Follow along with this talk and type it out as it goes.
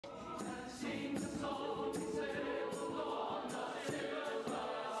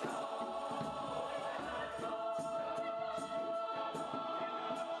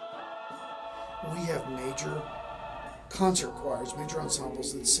have major concert choirs, major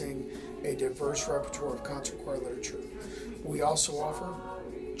ensembles that sing a diverse repertoire of concert choir literature. We also offer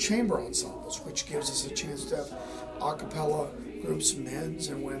chamber ensembles, which gives us a chance to have a cappella groups, men's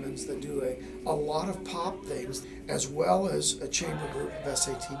and women's, that do a lot of pop things, as well as a chamber group of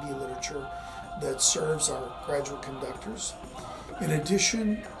SATB literature that serves our graduate conductors. In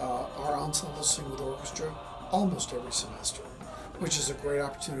addition, our ensembles sing with orchestra almost every semester, which is a great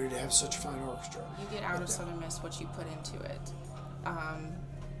opportunity to have such a fine orchestra. You get out of Southern Miss what you put into it.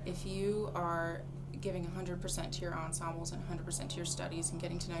 If you are giving 100% to your ensembles and 100% to your studies and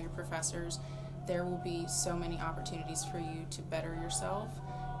getting to know your professors, there will be so many opportunities for you to better yourself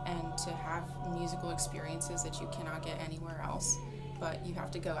and to have musical experiences that you cannot get anywhere else, but you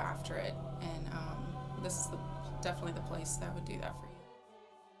have to go after it, and this is definitely the place that would do that for you.